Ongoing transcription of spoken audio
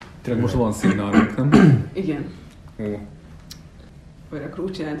Tényleg most van szignálunk, nem? Igen. Vagy akkor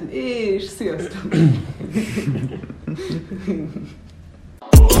úgy csinált, hogy és sziasztok!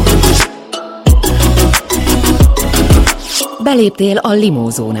 Beléptél a Limo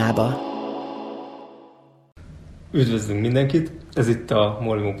zónába. Üdvözlünk mindenkit! Ez itt a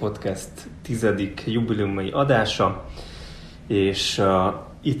Limo Podcast 10. jubileumi adása, és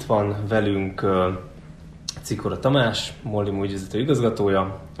itt van velünk Cikora Tamás, Limo ügyvezető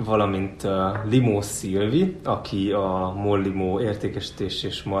igazgatója, valamint Limo Szilvi, aki a Limo értékesítés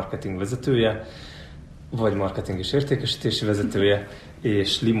és marketing vezetője, vagy marketing és értékesítési vezetője,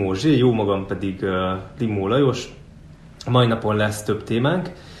 és Limo Zsé, jó magam pedig Limo Lajos. A mai napon lesz több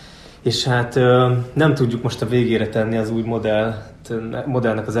témánk, és hát nem tudjuk most a végére tenni az új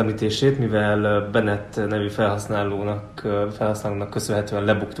modellnek az említését, mivel Bennett nevű felhasználónak köszönhetően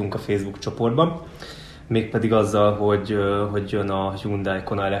lebuktunk a Facebook csoportban, mégpedig azzal, hogy jön a Hyundai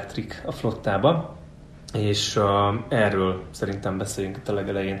Konáról Electric a flottába, és erről szerintem beszéljünk itt a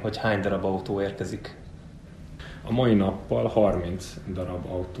legelején, hogy hány darab autó érkezik. A mai nappal 30 darab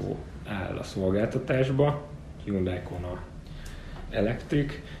autó áll a szolgáltatásba, Hyundai Konáról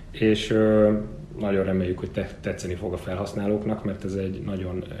Electric, és nagyon reméljük, hogy tetszeni fog a felhasználóknak, mert ez egy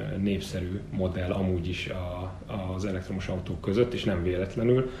nagyon népszerű modell amúgy is az elektromos autók között, és nem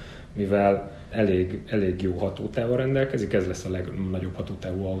véletlenül, mivel elég jó hatótávval rendelkezik, ez lesz a legnagyobb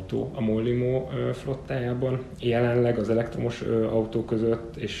hatótávú autó a Limo flottájában jelenleg az elektromos autó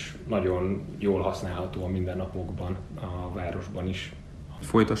között, és nagyon jól használható a mindennapokban, a városban is.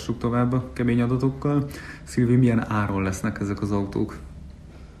 Folytassuk tovább a kemény adatokkal. Szilvi, milyen áron lesznek ezek az autók?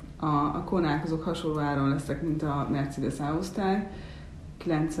 A Konák azok hasonló áron lesznek, mint a Mercedes A-osztály.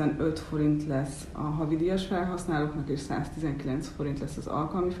 95 forint lesz a havidíjas felhasználóknak, és 119 forint lesz az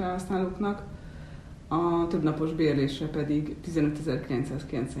alkalmi felhasználóknak. A többnapos bérlésre pedig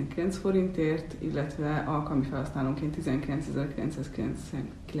 15.999 forintért, illetve alkalmi felhasználónként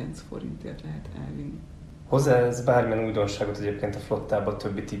 19.999 forintért lehet elvinni. Hozzá ez bármilyen újdonságot egyébként a flottában a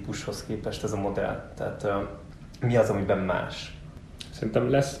többi típushoz képest ez a modell? Tehát mi az, amiben más? Szerintem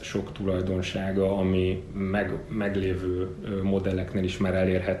lesz sok tulajdonsága, ami meglévő modelleknél is már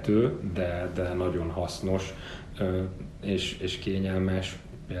elérhető, de nagyon hasznos és kényelmes.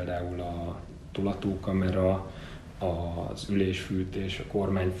 Például a tolatókamera, az ülésfűtés, a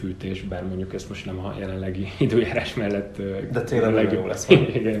kormányfűtés, bár mondjuk ezt most nem a jelenlegi időjárás mellett... De tényleg jó lesz.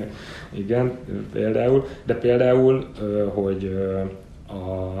 igen, például. De például, hogy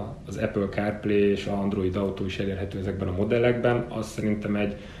az Apple CarPlay és az Android Auto is elérhető ezekben a modellekben, az szerintem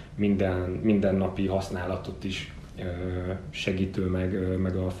egy mindennapi használatot is segítő,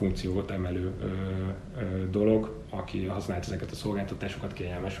 meg a funkciót emelő dolog. Aki használt ezeket a szolgáltatásokat,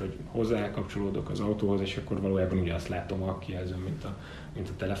 kényelmes, hogy hozzá kapcsolódok az autóhoz, és akkor valójában ugyanazt látom a kijelzőn, mint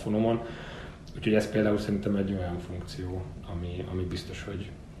a telefonomon. Úgyhogy ez például szerintem egy olyan funkció, ami biztos, hogy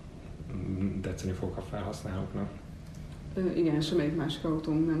tetszeni fog a felhasználóknak. Igen, semmelyik másik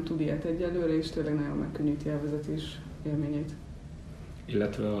autónk nem tud ilyet egyelőre, és tényleg nagyon megkönnyíti a vezetés élményét.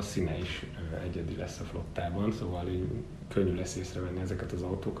 Illetve a színe is egyedi lesz a flottában, szóval így könnyű lesz észrevenni ezeket az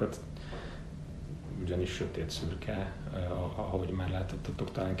autókat. Ugyanis sötét szürke, ahogy már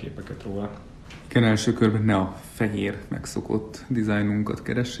látottatok talán képeket róla. Igen, első körben ne a fehér megszokott dizájnunkat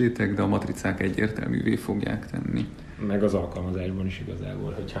keressétek, de a matricák egyértelművé fogják tenni. Meg az alkalmazásban is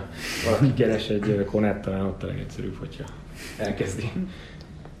igazából, hogyha valaki keres egy Konát, talán ott a legegyszerűbb, hogyha elkezdi.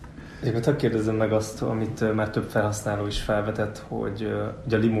 Egyébként hadd kérdezzem meg azt, amit már több felhasználó is felvetett, hogy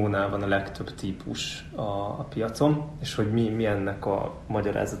ugye a Limónál van a legtöbb típus a piacon, és hogy mi ennek a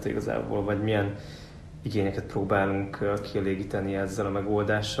magyarázata igazából, vagy milyen igényeket próbálunk kielégíteni ezzel a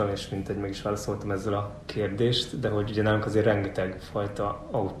megoldással, és mintegy meg is válaszoltam ezzel a kérdést, de hogy ugye nálunk azért rengeteg fajta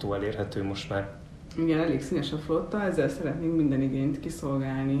autó elérhető most már. Igen, elég színes a flotta, ezzel szeretnénk minden igényt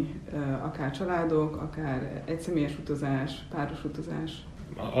kiszolgálni, akár családok, akár egyszemélyes utazás, páros utazás.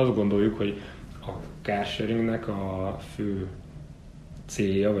 Azt gondoljuk, hogy a carsharingnek a fő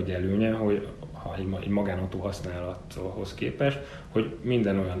célja vagy előnye, hogy ha egy magánautó használathoz képest, hogy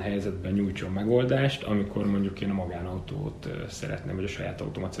minden olyan helyzetben nyújtson megoldást, amikor mondjuk én a magánautót szeretném, vagy a saját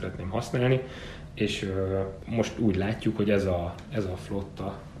autómat szeretném használni, és most úgy látjuk, hogy ez a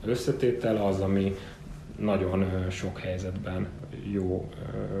flotta összetétel az, ami nagyon sok helyzetben jó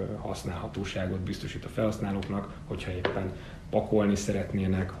használhatóságot biztosít a felhasználóknak, hogyha éppen pakolni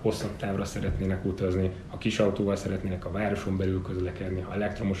szeretnének, hosszabb távra szeretnének utazni, ha kis autóval szeretnének a városon belül közlekedni, ha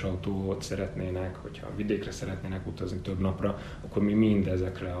elektromos autót szeretnének, hogyha vidékre szeretnének utazni több napra, akkor mi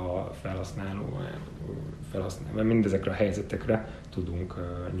mindezekre a mindezekre a helyzetekre tudunk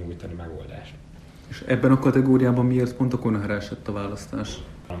nyújtani megoldást. És ebben a kategóriában miért pont a Konára esett a választás?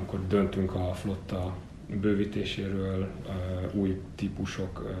 Amikor döntünk a flotta bővítéséről, új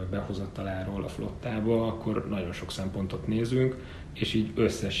típusok behozataláról a flottába, akkor nagyon sok szempontot nézünk, és így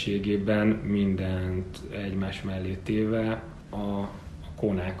összességében mindent egymás mellé téve a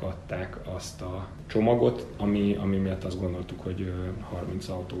Konák adták azt a csomagot, ami miatt azt gondoltuk, hogy 30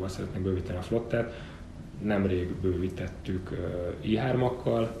 autóval szeretnénk bővíteni a flottát. Nemrég bővítettük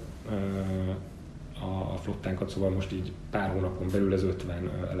i3-akkal a flottánkat, szóval most így pár hónapon belül ez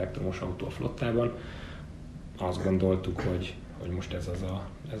 50 elektromos autó a flottában. Azt gondoltuk, hogy most ez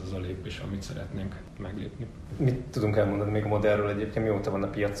az a lépés, amit szeretnénk meglépni. Mit tudunk elmondani még a modellről egyébként? Mióta van a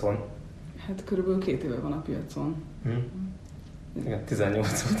piacon? Hát körülbelül 2 éve van a piacon. Igen,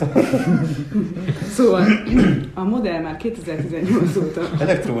 18 óta. Szóval a modell már 2018 óta.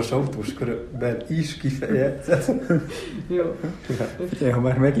 Elektromos autós körben is kifejezett. Jó. Figyelj, ha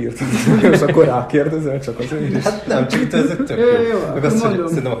már megírtad, és akkor rákérdezel, csak azért is. Hát nem, csak ez tök jó. Jó, meg azt, mondom. hogy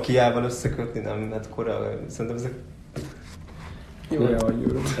szerintem a Kiával összekötni, nem, hát szerintem ezek Koreai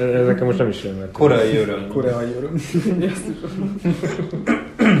öröm. Ez nekem most nem is jön, mert... korai öröm. Koreai öröm.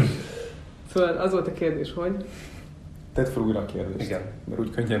 Szóval az volt a kérdés, hogy... Tedd fel újra a kérdést, Igen. mert úgy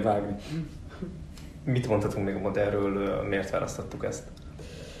könnyen vágni. Mit mondhatunk még a modellről, miért választottuk ezt?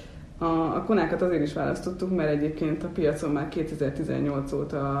 A Konákat azért is választottuk, mert egyébként a piacon már 2018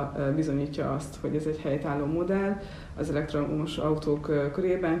 óta bizonyítja azt, hogy ez egy helytálló modell. Az elektromos autók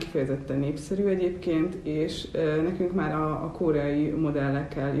körében kifejezetten népszerű egyébként, és nekünk már a koreai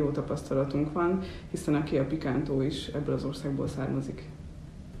modellekkel jó tapasztalatunk van, hiszen a Kia Picanto is ebből az országból származik.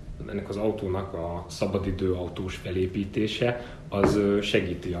 Ennek az autónak a szabadidő autós felépítése az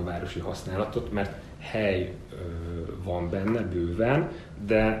segíti a városi használatot, mert hely van benne bőven,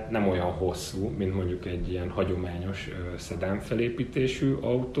 de nem olyan hosszú, mint mondjuk egy ilyen hagyományos szedán felépítésű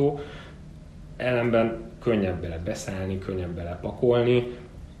autó. Ellenben könnyebb bele beszállni, könnyebb bele pakolni,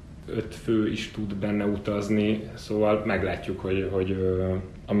 5 fő is tud benne utazni, szóval meglátjuk, hogy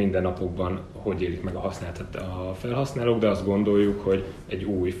a mindennapokban hogy élik meg a felhasználók, de azt gondoljuk, hogy egy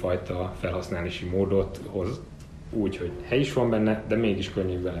újfajta felhasználási módot hoz úgy, hogy hely is van benne, de mégis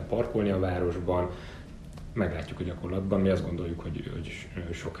könnyű vele parkolni a városban. Meglátjuk a gyakorlatban, mi azt gondoljuk, hogy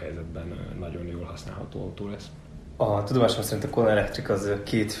sok helyzetben nagyon jól használható autó lesz. A tudomásom szerint a Kona Electric az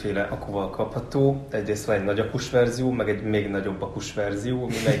 2 akuval kapható. Egyrészt van egy nagy akus verzió, meg egy még nagyobb akus verzió.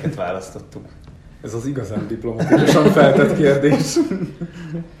 Mi melyiket választottuk? Ez az igazán diplomatikusan feltett kérdés.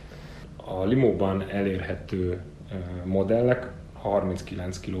 A Limóban elérhető modellek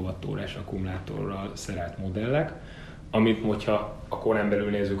 39 kWh-s akkumulátorral szerelt modellek, amit hogyha a Konán belül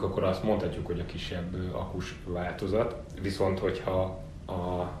nézzük, akkor azt mondhatjuk, hogy a kisebb akus változat, viszont hogyha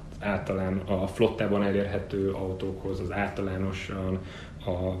a flottában elérhető autókhoz, az általánosan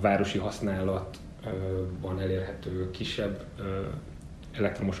a városi használatban elérhető kisebb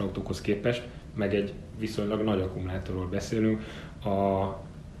elektromos autókhoz képest, meg egy viszonylag nagy akkumulátorról beszélünk,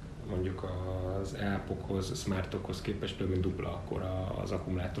 mondjuk az e-apokhoz, smartokhoz képest több mint dupla akkor az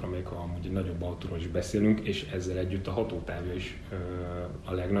akkumulátor, amelyik amúgy egy nagyobb autóról is beszélünk, és ezzel együtt a hatótávja is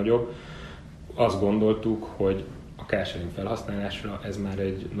a legnagyobb. Azt gondoltuk, hogy a carsharing felhasználásra ez már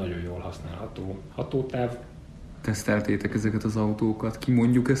egy nagyon jól használható hatótáv. Teszteltétek ezeket az autókat?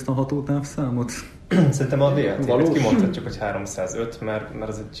 Kimondjuk ezt a hatótávszámot? Szerintem a VLT-t kimondhatjuk, hogy 305, mert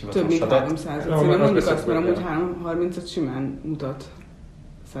az egy Több hivatalos mint adat. 300. Mondjuk azt, mert amúgy 330-at simán mutat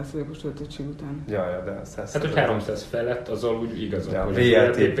 100%-os töltöttség után. Ja, de 100. Hát, hogy 300 felett, azzal úgy igazad, ja, hogy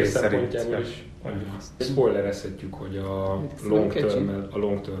VLTP szerint is. Spoilerezhetjük, hogy a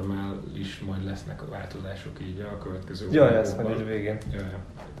long term-el is majd lesznek a változások így a következő hónapokban. Ja, ezt majd végén. Ja.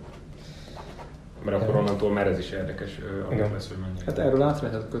 Mert akkor onnantól már ez is érdekes, amit lesz, hogy mennyire. Hát erről át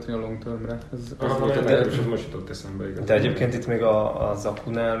lehet kötni a long termre. Ez most jutott eszembe. Igaz. De egyébként itt még az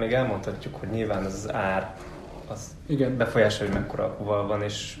akunál még elmondhatjuk, hogy nyilván az ár az befolyásolja, hogy mekkora akuval van,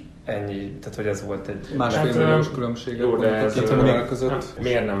 és ennyi, tehát hogy ez volt egy... Másfél milliós különbséget a két modell között.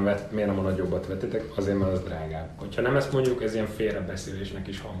 Miért nem a nagyobbat vettétek? Azért, mert az drágább. Hogyha nem ezt mondjuk, ez ilyen félrebeszélésnek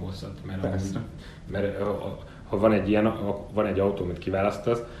is hangozhat, mert ha van egy autó, amit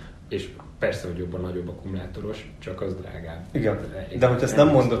kiválasztasz, és persze, hogy jobban nagyobb akkumulátoros, csak az drágább. Igen, de hogyha ezt nem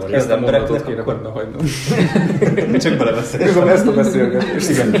mondod ki az embereknek, kéne benne hagynom. Csak beleveszek. Közben ezt a beszélgetést.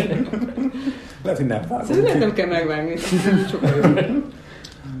 Igen. Lehet, hogy nem vágom. Szerintem nem kell megvágni.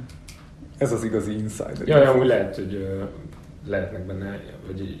 Ez az igazi insider. Ja, úgy lehet, hogy lehetnek benne,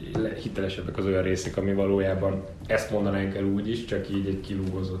 vagy hitelesebbek az olyan részek, ami valójában ezt mondanánk el úgy is, csak így egy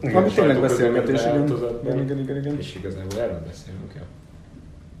kilúgozott. Ami tényleg beszélgetés, igen. És igazából erről beszélünk, ja.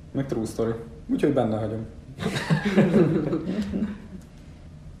 Meg true story. Úgyhogy benne hagyom.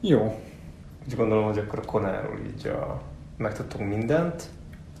 Jó. Úgy gondolom, hogy akkor a Konáról így megtudtunk mindent.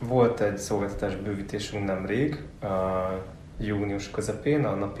 Volt egy szolgáltatás bővítésünk nemrég, június közepén,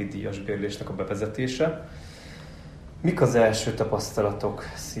 a napi díjas bérlésnek a bevezetése. Mik az első tapasztalatok,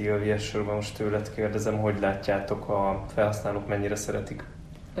 Szilvi? Elsősorban most tőled kérdezem, hogy látjátok, a felhasználók mennyire szeretik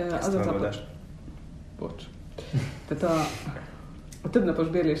ezt a megoldást? Bocs. Tehát a többnapos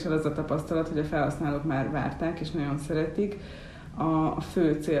bérléssel az a tapasztalat, hogy a felhasználók már várták és nagyon szeretik. A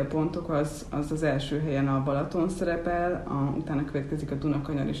fő célpontok az első helyen a Balaton szerepel, utána következik a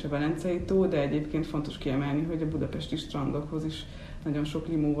Dunakanyar és a Velencei tó, de egyébként fontos kiemelni, hogy a budapesti strandokhoz is nagyon sok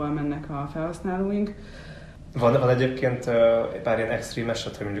limóval mennek a felhasználóink. Van egyébként pár ilyen extrém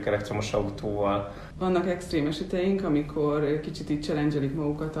eset, hogy mondjuk elektromos autóval? Vannak extrém eseteink, amikor kicsit így challenge-elik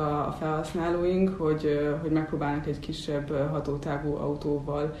magukat a felhasználóink, hogy megpróbálnak egy kisebb hatótávú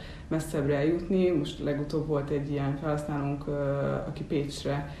autóval messzebbre eljutni. Most legutóbb volt egy ilyen felhasználónk, aki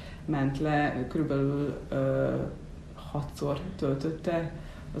Pécsre ment le, körülbelül 6-szor töltötte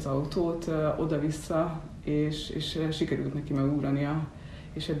az autót oda-vissza, és sikerült neki megugrania.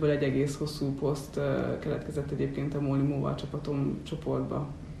 És ebből egy egész hosszú poszt keletkezett egyébként a Limóval csapatom csoportba.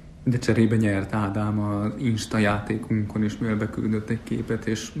 De cserébe nyert Ádám az Insta játékunkon is, mivel beküldött egy képet,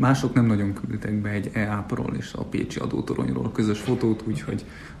 és mások nem nagyon küldtek be egy e-ápról és a pécsi adótoronyról közös fotót, úgyhogy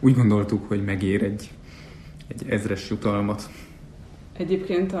úgy gondoltuk, hogy megér egy 1000-es jutalmat.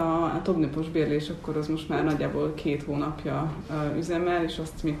 Egyébként a többnapos bérlés akkor az most már nagyjából 2 hónapja üzemel, és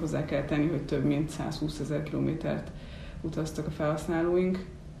azt még hozzá kell tenni, hogy több mint 120 000 kilométert utaztak a felhasználóink,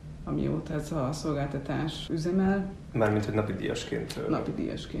 amióta ez a szolgáltatás üzemel. Mármint, hogy napi díjasként. Napi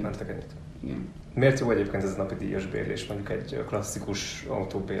díjasként. Mentek ennyit. Igen. Miért jó egyébként ez a napi díjas bérlés, mondjuk egy klasszikus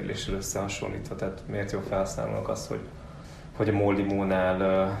autóbérléssel összehasonlítva? Tehát miért jó felhasználónak az, hogy a MOL Limónál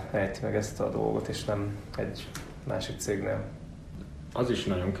ejti meg ezt a dolgot, és nem egy másik cégnél? Az is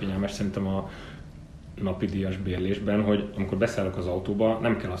nagyon kényelmes szerintem a napi díjas bérlésben, hogy amikor beszállok az autóba,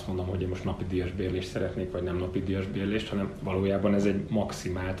 nem kell azt mondanom, hogy én most napi díjas bérlést szeretnék, vagy nem napi díjas bérlést, hanem valójában ez egy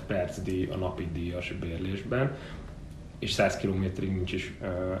maximált percdíj a napi díjas bérlésben, és 100 kilométerig nincs is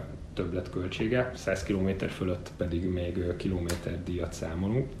többletköltsége, 100 kilométer fölött pedig még kilométerdíjat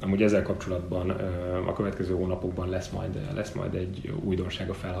számolunk. Amúgy ezzel kapcsolatban a következő hónapokban lesz majd egy újdonság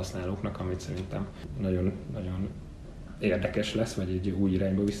a felhasználóknak, amit szerintem nagyon érdekes lesz, vagy egy új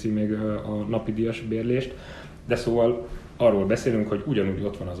irányba viszi még a napi díjas bérlést. De szóval arról beszélünk, hogy ugyanúgy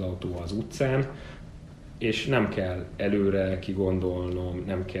ott van az autó az utcán, és nem kell előre kigondolnom,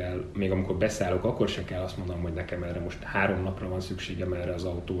 nem kell, még amikor beszállok, akkor se kell azt mondanom, hogy nekem erre most 3 napra van szükségem erre az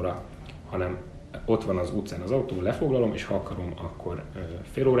autóra, hanem ott van az utcán az autó, lefoglalom, és ha akarom, akkor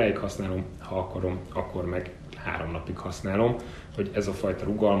fél óráig használom, ha akarom, akkor meg 3 napig használom, hogy ez a fajta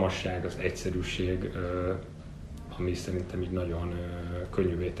rugalmasság, az egyszerűség, ami szerintem így nagyon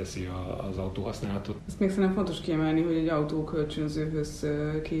könnyűvé teszi az autóhasználatot. Ezt még szerintem fontos kiemelni, hogy egy autó kölcsönzőhöz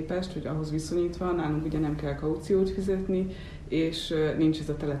képest, hogy ahhoz viszonyítva, nálunk ugye nem kell kauciót fizetni, és nincs ez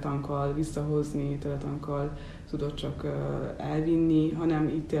a teletankkal visszahozni, teletankkal tudod csak elvinni, hanem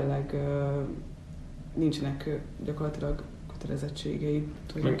itt tényleg nincsenek gyakorlatilag kötelezettségei.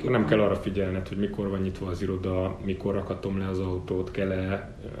 Nem kell arra figyelned, hogy mikor van nyitva az iroda, mikor rakhatom le az autót,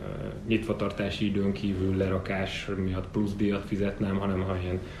 kell-e nyitvatartási időn kívül lerakás miatt plusz díjat fizetnem, hanem ha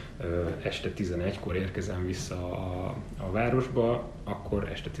ilyen este 11-kor érkezem vissza a városba, akkor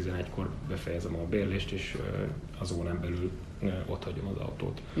este 11-kor befejezem a bérlést, és a zónán belül ott hagyom az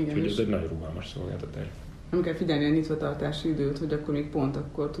autót. Úgyhogy ez egy nagyon rugalmas szolgáltatás. Nem kell figyelni a nyitvatartási időt, hogy akkor még pont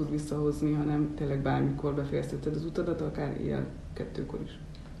akkor tud visszahozni, hanem tényleg bármikor befejeztetted az utadat, akár ilyen 2-kor is.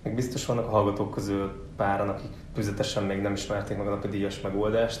 Még biztos vannak a hallgatók közül páran, akik tüzetesen még nem ismerték meg a napi díjas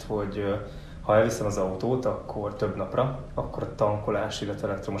megoldást, hogy ha elviszem az autót, akkor több napra, akkor a tankolás, illetve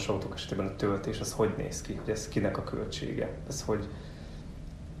elektromos autók esetében a töltés, az hogy néz ki? Hogy ez kinek a költsége? Ez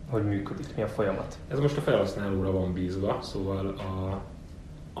hogy működik? Mi a folyamat? Ez most a felhasználóra van bízva, szóval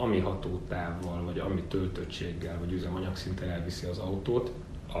ami hatótávval, vagy ami töltöttséggel, vagy üzemanyagszinten elviszi az autót,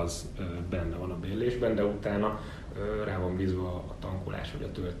 az benne van a bérlésben, de utána rá van bízva a tankolás vagy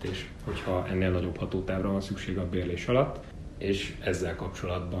a töltés, hogyha ennél nagyobb hatótávra van szükség a bérlés alatt, és ezzel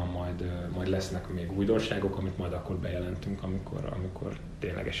kapcsolatban majd lesznek még újdonságok, amit majd akkor bejelentünk, amikor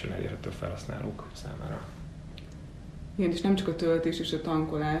ténylegesen elérhető felhasználók számára. Igen, és nem csak a töltés és a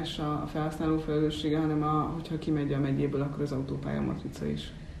tankolás a felhasználó felelőssége, hanem hogyha kimegy a megyéből, akkor az autópálya matrica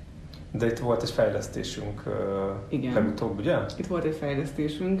is. De itt volt egy fejlesztésünk legutóbb, ugye? Itt volt egy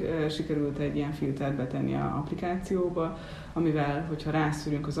fejlesztésünk, sikerült egy ilyen filtert betenni az applikációba, amivel, hogyha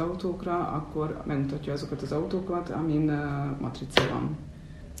rászűrünk az autókra, akkor megmutatja azokat az autókat, amin matrica van.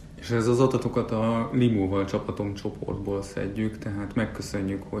 És ez az adatokat a Limóval csapatom csoportból szedjük, tehát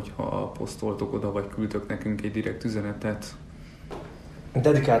megköszönjük, hogyha posztoltok oda, vagy küldtök nekünk egy direkt üzenetet.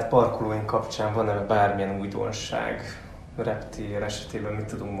 Dedikált parkolóink kapcsán van-e bármilyen újdonság? Reptér esetében mit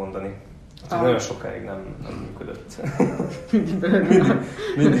tudunk mondani? Nagyon sokáig nem működött.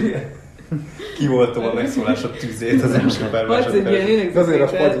 Mindig kivoltom a megszólásod tüzét az első pár másodpercben. Azért a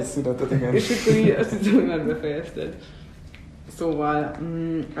fagyis szünetet, igen. És akkor így azt hiszem, hogy már befejezted. Szóval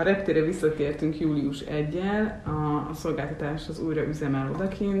a reptérre visszatértünk július 1-jel, a szolgáltatás az újra üzemel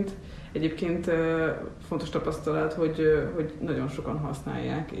odakint. Egyébként fontos tapasztalat, hogy nagyon sokan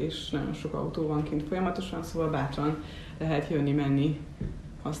használják, és nagyon sok autó van kint folyamatosan, szóval bátran lehet jönni, menni,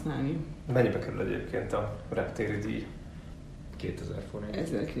 használni. Mennyibe kerül egyébként a reptéri díj? 2000 forint.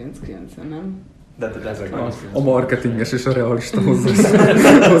 1990, nem? De ezek a marketinges és a realista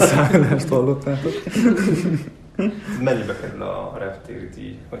hozzáállást hallottátok. Mennyibe kerül a reptéri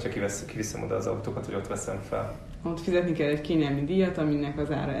díj, hogyha kiviszem oda az autókat, hogy ott veszem fel? Ott fizetni kell egy kényelmi díjat, aminek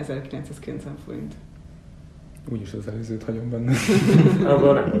az ára 1990 forint. Úgyis az előzőt hagyom benne.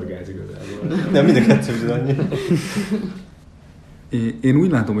 Abban nem volt gáz igazából. Nem, mind a kettő annyi. Én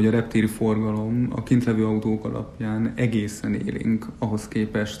úgy látom, hogy a reptéri forgalom a kint levő autók alapján egészen élénk ahhoz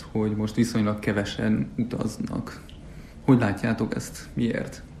képest, hogy most viszonylag kevesen utaznak. Hogy látjátok ezt?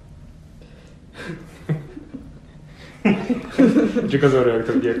 Miért? Csak azon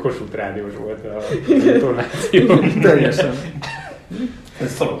rögtön, hogy ilyen Kossuth rádiós volt a intonáció. Teljesen.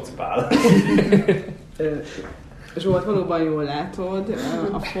 Ez Szalócipál. Zsolt, valóban jól látod,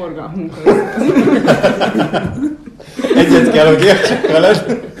 a forgalmunkat. Egyet kell, hogy értsek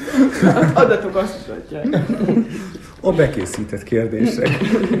veled. Adatok azt mutatják. A bekészített kérdések.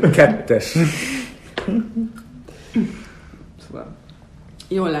 2. Szóval,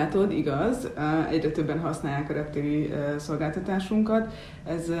 jól látod, igaz, egyre többen használják a reptéri szolgáltatásunkat.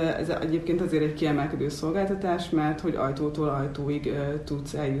 Ez egyébként azért egy kiemelkedő szolgáltatás, mert hogy ajtótól ajtóig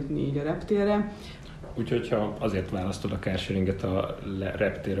tudsz eljutni így a reptérre. Úgyhogy ha azért választod a carsharinget a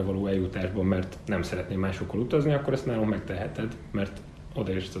reptérre való eljutásban, mert nem szeretnél másokkal utazni, akkor ezt nálunk megteheted, mert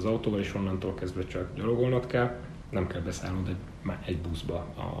odaérsz az autóval, és onnantól kezdve csak gyalogolnod kell, nem kell beszállnod egy buszba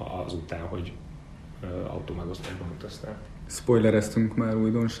azután, hogy autómegosztásban utaztál. Spoilereztünk már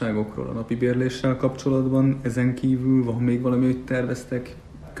újdonságokról a napi bérléssel kapcsolatban. Ezen kívül van még valami, hogy terveztek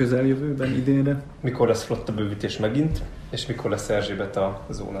közeljövőben, idénre? Mikor lesz flotta bővítés megint, és mikor lesz Erzsébet a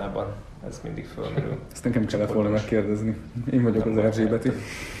zónában? Ez mindig fölmerül. Ezt nekem kellett volna megkérdezni. Én vagyok az Erzsébeti.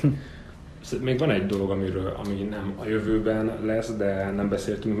 Még van egy dolog, ami nem a jövőben lesz, de nem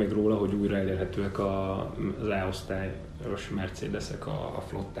beszéltünk még róla, hogy újra elérhetőek az A-osztályos Mercedesek a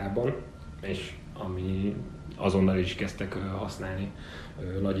flottában, és ami azonnal is kezdtek használni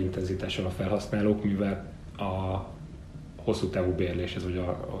nagy intenzitással a felhasználók, mivel a hosszú távú bérléshez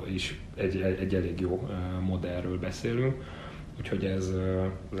is egy elég jó modellről beszélünk, úgyhogy ez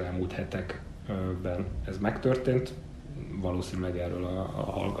az elmúlt hetekben ez megtörtént. Valószínűleg erről a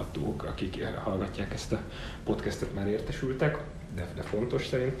hallgatók, akik hallgatják ezt a podcastet, már értesültek, de fontos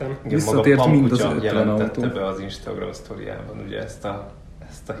szerintem. Visszatért mind az 50 jelentette autó. be az Instagram sztoriában ugye ezt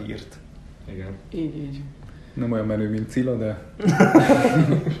a hírt. Igen. Így. Nem olyan menő, mint Cilla, de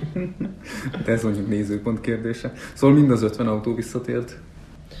ez mondjuk nézőpont kérdése. Szóval mind az 50 autó visszatért.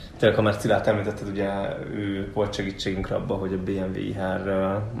 Tényleg, ha már Cillát említetted, ugye ő volt segítségünkre abban, hogy a BMW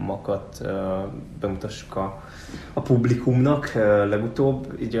i3-akat bemutassuk a publikumnak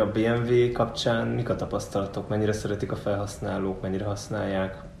legutóbb. Így a BMW kapcsán mik a tapasztalatok? Mennyire szeretik a felhasználók, mennyire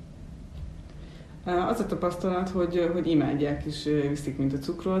használják? Az a tapasztalat, hogy imádják és viszik, mint a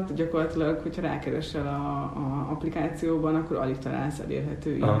cukrot. Gyakorlatilag, hogyha rákeresel a applikációban, akkor alig találsz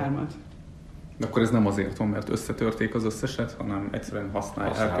elérhető i3-at. De akkor ez nem azért van, mert összetörték az összeset, hanem egyszerűen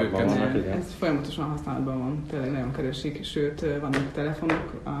használják őket. Ez folyamatosan használatban van, tényleg nagyon keresik, sőt vannak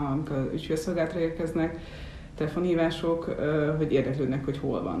telefonok, amikor az ügyfélszolgálatra érkeznek, telefonhívások, hogy érdeklődnek, hogy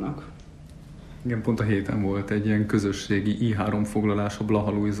hol vannak. Igen, pont a héten volt egy ilyen közösségi i3 foglalás a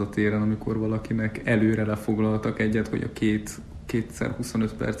Blaha Lujza téren, amikor valakinek előre lefoglaltak egyet, hogy a kétszer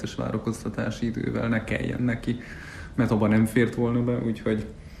 25 perces várakoztatási idővel ne kelljen neki, mert abban nem fért volna be, úgyhogy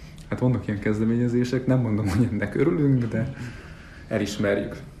hát vannak ilyen kezdeményezések, nem mondom, hogy ennek örülünk, de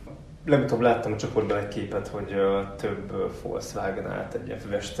elismerjük. Legutóbb láttam a csoportban egy képet, hogy több Volkswagen állt egy ilyen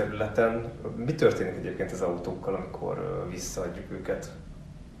füves területen. Mi történik egyébként az autókkal, amikor visszaadjuk őket?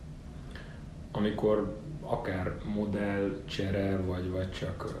 Amikor akár modellcsere, vagy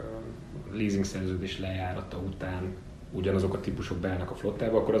csak leasing szerződés lejárata után ugyanazok a típusok beállnak a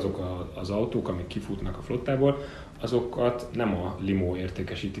flottába, akkor azok az autók, amik kifutnak a flottából, azokat nem a Limo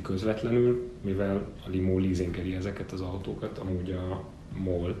értékesíti közvetlenül, mivel a Limo leasingeli ezeket az autókat, amúgy a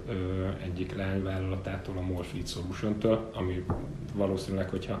MOL egyik leányvállalatától, a MOL Fleet Solution-től, ami valószínűleg,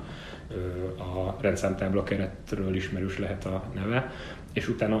 hogyha a rendszámtábla keretről ismerős lehet a neve, és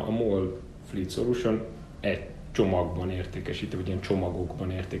utána a MOL Fleet Solution egy csomagban értékesíti, vagy ilyen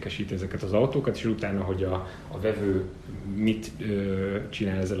csomagokban értékesíti ezeket az autókat, és utána, hogy a vevő mit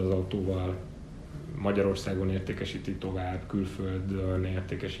csinál ezzel az autóval, Magyarországon értékesíti tovább, külföldön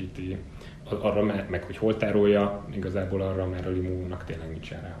értékesíti, arra meg hogy hol tárolja, igazából arra már a Limónak tényleg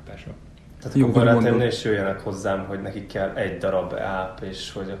nincs ráhatása. Tehát jó, akkor barátaim is jöjjenek hozzám, hogy nekik kell egy darab app,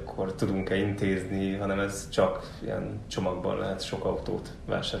 és hogy akkor tudunk-e intézni, hanem ez csak ilyen csomagban lehet sok autót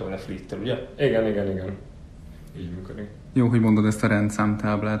vásárolni a Fleet-től, ugye? Igen. Így működik. Jó, hogy mondod ezt a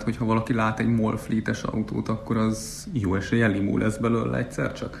rendszámtáblát, hogyha valaki lát egy MOL Fleet-es autót, akkor az jó eséllyel Limo lesz belőle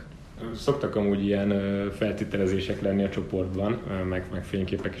egyszer csak? Szoktak amúgy ilyen feltételezések lenni a csoportban, meg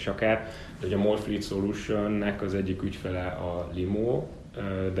fényképek is akár, de hogy a MOL Fleet Solution-nek az egyik ügyfele a Limo,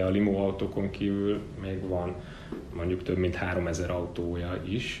 de a Limo autókon kívül még van mondjuk több mint 3000 autója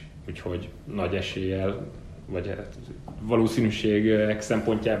is, úgyhogy nagy eséllyel, vagy valószínűségek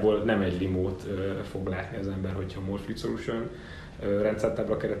szempontjából nem egy Limót fog látni az ember, hogyha MOL Fleet Solution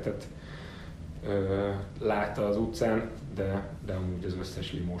rendszertábla keretet lát az utcán, de amúgy az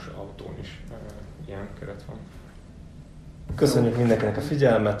összes limós autón is ilyen keret van. Köszönjük mindenkinek a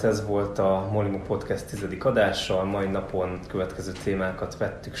figyelmet, ez volt a Limo Podcast 10. adása. A mai napon következő témákat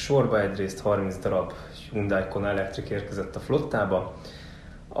vettük sorba. Egyrészt 30 darab Hyundai Kona Electric érkezett a flottába,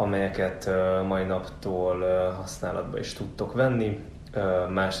 amelyeket mai naptól használatba is tudtok venni.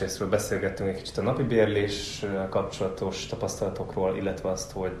 Másrésztről beszélgettünk egy kicsit a napi bérlés kapcsolatos tapasztalatokról, illetve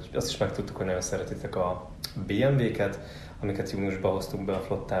azt is megtudtuk, hogy nagyon szeretitek a BMW-ket, amiket júniusban hoztunk be a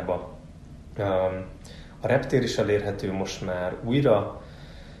flottába. A reptér is elérhető most már újra,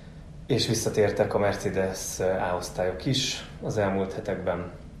 és visszatértek a Mercedes A-osztályok is az elmúlt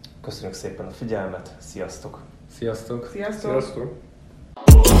hetekben. Köszönjük szépen a figyelmet, sziasztok! Sziasztok! Sziasztok!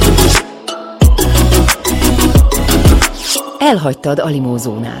 Elhagytad a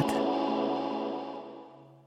limózónát.